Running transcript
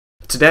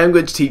Today I'm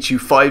going to teach you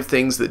 5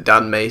 things that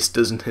Dan Mace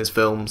does in his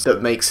films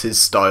that makes his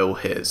style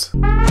his.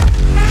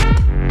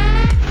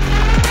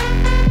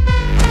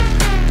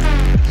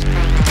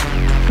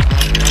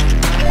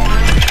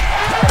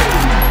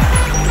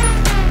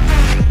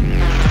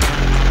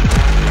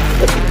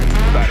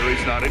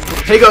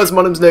 Hey guys,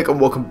 my name's Nick and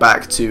welcome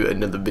back to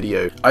another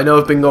video. I know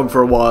I've been gone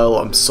for a while,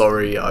 I'm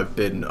sorry, I've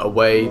been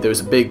away.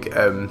 There's a big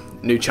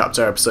new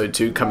chapter episode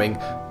 2 coming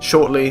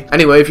shortly.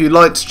 Anyway, if you'd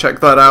like to check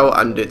that out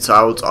and it's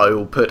out, I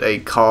will put a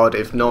card.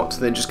 If not,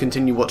 then just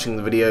continue watching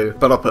the video,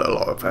 but I'll put a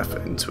lot of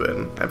effort into it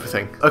and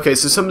everything. Okay,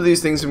 so some of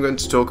these things I'm going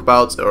to talk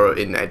about are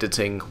in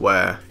editing,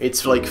 where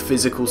it's like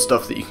physical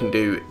stuff that you can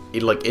do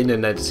in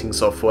an editing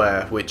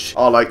software, which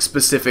are like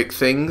specific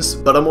things,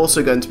 but I'm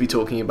also going to be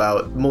talking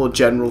about more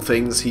general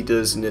things he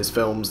does in his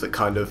films that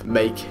kind of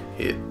make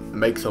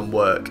them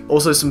work.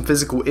 Also some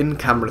physical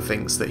in-camera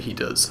things that he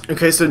does.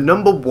 Okay, so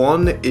number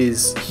 1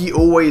 is he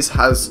always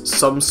has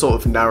some sort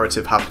of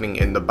narrative happening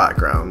in the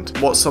background.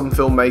 What some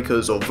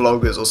filmmakers or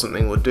vloggers or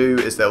something will do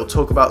is they'll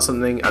talk about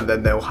something and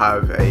then they'll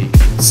have a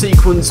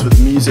sequence with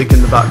music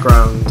in the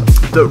background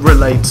that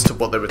relates to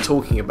what they were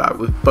talking about.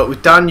 But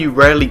with Dan, you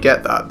rarely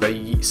get that.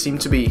 They seem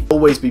to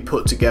always be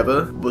put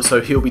together,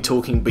 so he'll be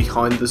talking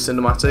behind the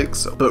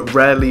cinematics, but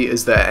rarely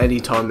is there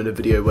any time in a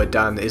video where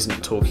Dan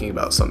isn't talking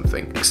about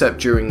something, except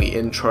during the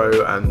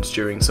intro and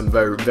during some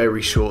very,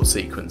 very short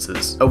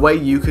sequences. A way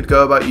you could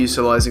go about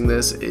utilizing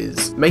this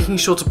is making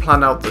sure to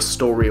plan out the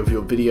story of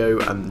your video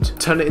and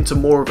turn it into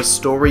more of a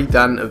story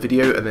than a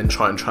video, and then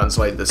try and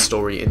translate the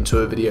story into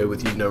a video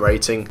with you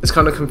narrating. It's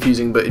kind of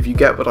confusing, but if you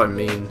get what I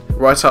mean,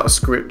 write out a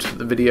script for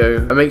the video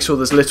and make sure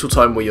there's little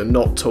time where you're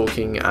not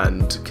talking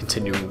and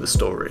continuing the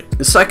story.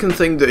 The second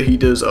thing that he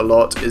does a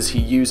lot is he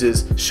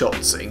uses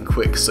shots in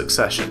quick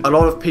succession. A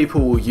lot of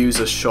people will use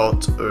a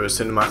shot or a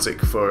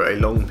cinematic for a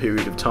long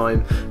period of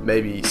time,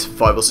 maybe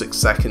 5 or 6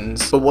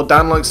 seconds, but what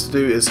Dan likes to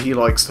do is he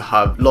likes to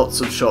have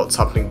lots of shots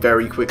happening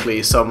very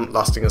quickly, some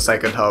lasting a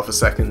second, half a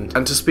second,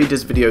 and to speed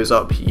his videos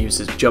up he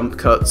uses jump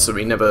cuts, so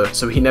he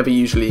never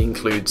usually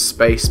includes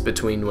space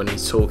between when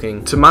he's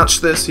talking. To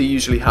match this, he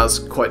usually has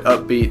quite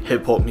upbeat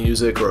hip-hop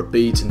music or a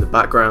beat in the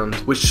background,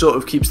 which sort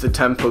of keeps the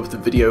tempo of the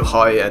video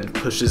high and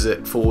pushes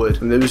it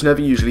forward, and there was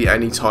never usually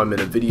any time in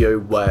a video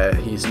where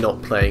he's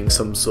not playing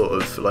some sort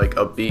of like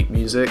upbeat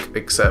music,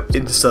 except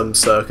in some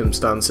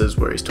circumstances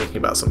where he's talking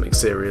about something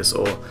serious.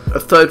 Or a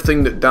third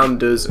thing that Dan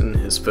does in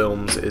his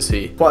films is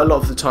quite a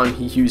lot of the time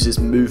he uses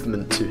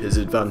movement to his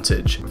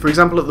advantage. For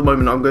example, at the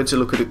moment I'm going to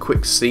look at a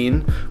quick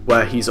scene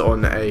where he's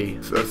on a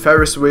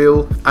Ferris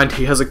wheel and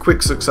he has a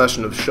quick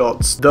succession of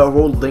shots that are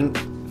all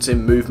linked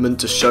in movement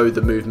to show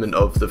the movement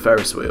of the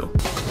Ferris wheel.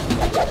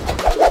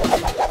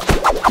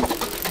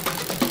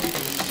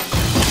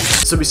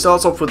 So he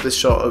starts off with this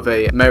shot of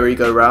a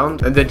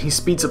merry-go-round, and then he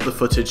speeds up the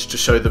footage to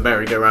show the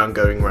merry-go-round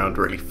going around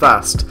really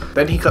fast.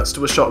 Then he cuts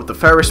to a shot of the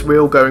Ferris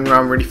wheel going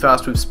around really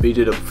fast with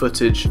speeded up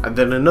footage, and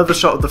then another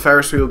shot of the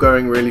Ferris wheel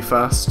going really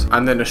fast,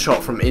 and then a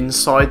shot from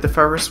inside the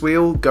Ferris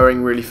wheel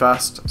going really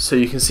fast, so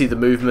you can see the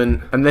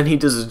movement. And then he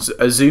does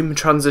a zoom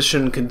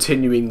transition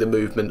continuing the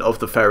movement of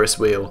the Ferris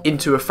wheel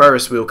into a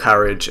Ferris wheel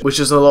carriage, which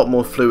is a lot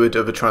more fluid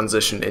of a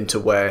transition into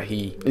where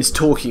he is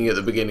talking at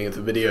the beginning of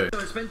the video.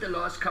 So I spent the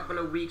last couple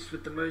of weeks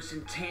with the most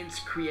intense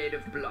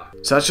creative block.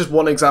 So that's just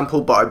one example,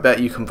 but I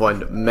bet you can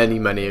find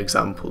many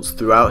examples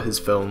throughout his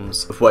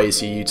films of ways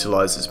he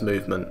utilizes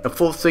movement. A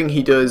fourth thing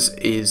he does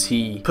is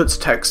he puts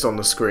text on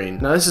the screen.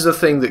 Now this is a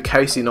thing that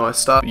Casey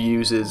Neistat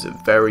uses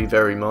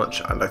very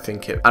much, and I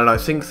think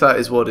that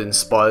is what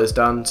inspires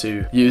Dan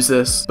to use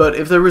this. But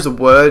if there is a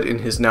word in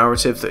his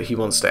narrative that he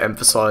wants to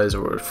emphasize,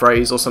 or a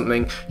phrase or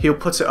something, he'll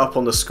put it up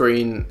on the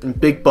screen in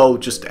big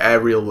bold, just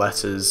Arial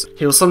letters.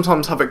 He'll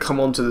sometimes have it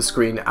come onto the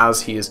screen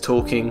as he is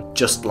talking,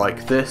 just like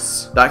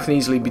this. That can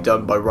easily be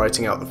done by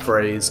writing out the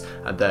phrase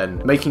and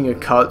then making a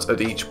cut at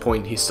each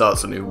point he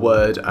starts a new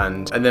word,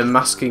 and then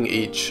masking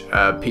each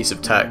piece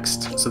of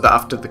text so that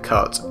after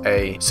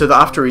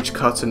each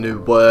cut a new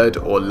word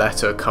or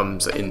letter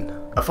comes in.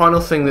 A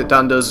final thing that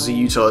Dan does is he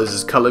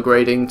utilizes color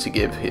grading to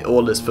give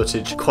all his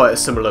footage quite a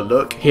similar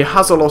look. He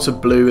has a lot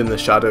of blue in the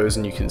shadows,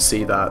 and you can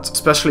see that,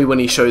 especially when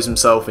he shows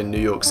himself in New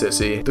York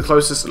City. The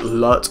closest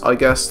LUT, I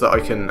guess, that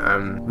I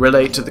can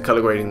relate to the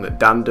color grading that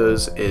Dan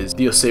does is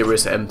the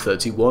Osiris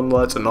M31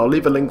 LUT, and I'll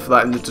leave a link for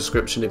that in the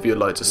description if you'd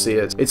like to see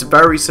it. It's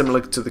very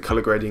similar to the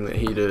color grading that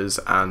he does,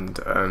 and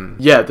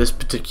yeah, this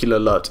particular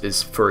LUT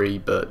is free,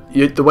 but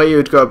the way you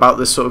would go about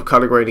this sort of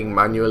color grading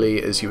manually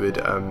is you would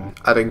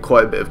add in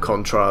quite a bit of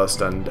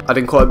contrast,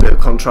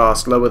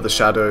 lower the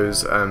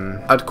shadows,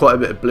 add quite a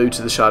bit of blue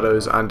to the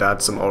shadows, and add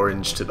some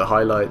orange to the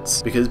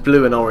highlights, because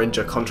blue and orange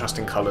are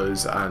contrasting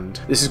colours, and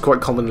this is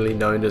quite commonly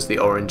known as the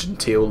orange and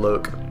teal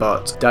look,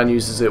 but Dan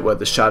uses it where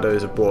the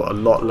shadows are brought a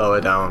lot lower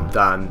down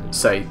than,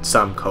 say,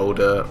 Sam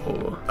Calder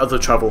or other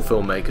travel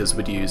filmmakers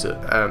would use it.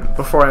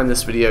 Before I end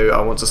this video,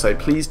 I want to say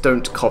please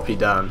don't copy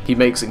Dan. He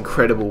makes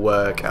incredible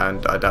work,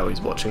 and I doubt he's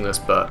watching this,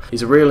 but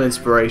he's a real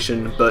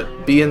inspiration.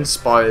 But be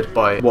inspired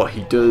by what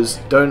he does.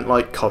 Don't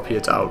copy copy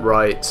it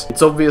outright.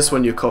 It's obvious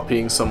when you're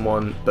copying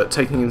someone, but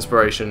taking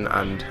inspiration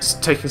and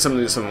taking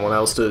something that someone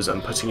else does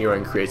and putting your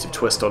own creative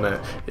twist on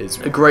it is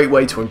a great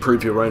way to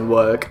improve your own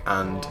work.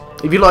 And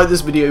if you like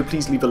this video,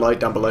 please leave a like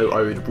down below,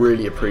 I would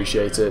really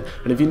appreciate it.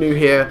 And if you're new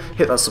here,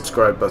 hit that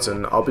subscribe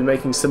button. I'll be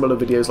making similar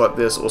videos like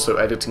this, also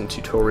editing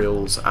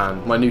tutorials,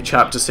 and my new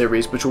chapter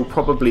series, which will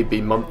probably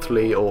be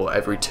monthly or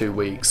every 2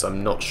 weeks,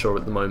 I'm not sure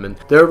at the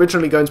moment. They're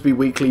originally going to be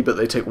weekly, but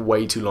they take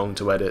way too long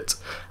to edit,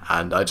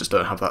 and I just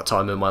don't have that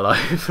time in my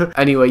life.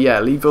 Anyway, yeah,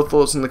 leave your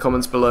thoughts in the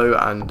comments below,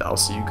 and I'll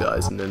see you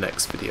guys in the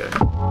next video.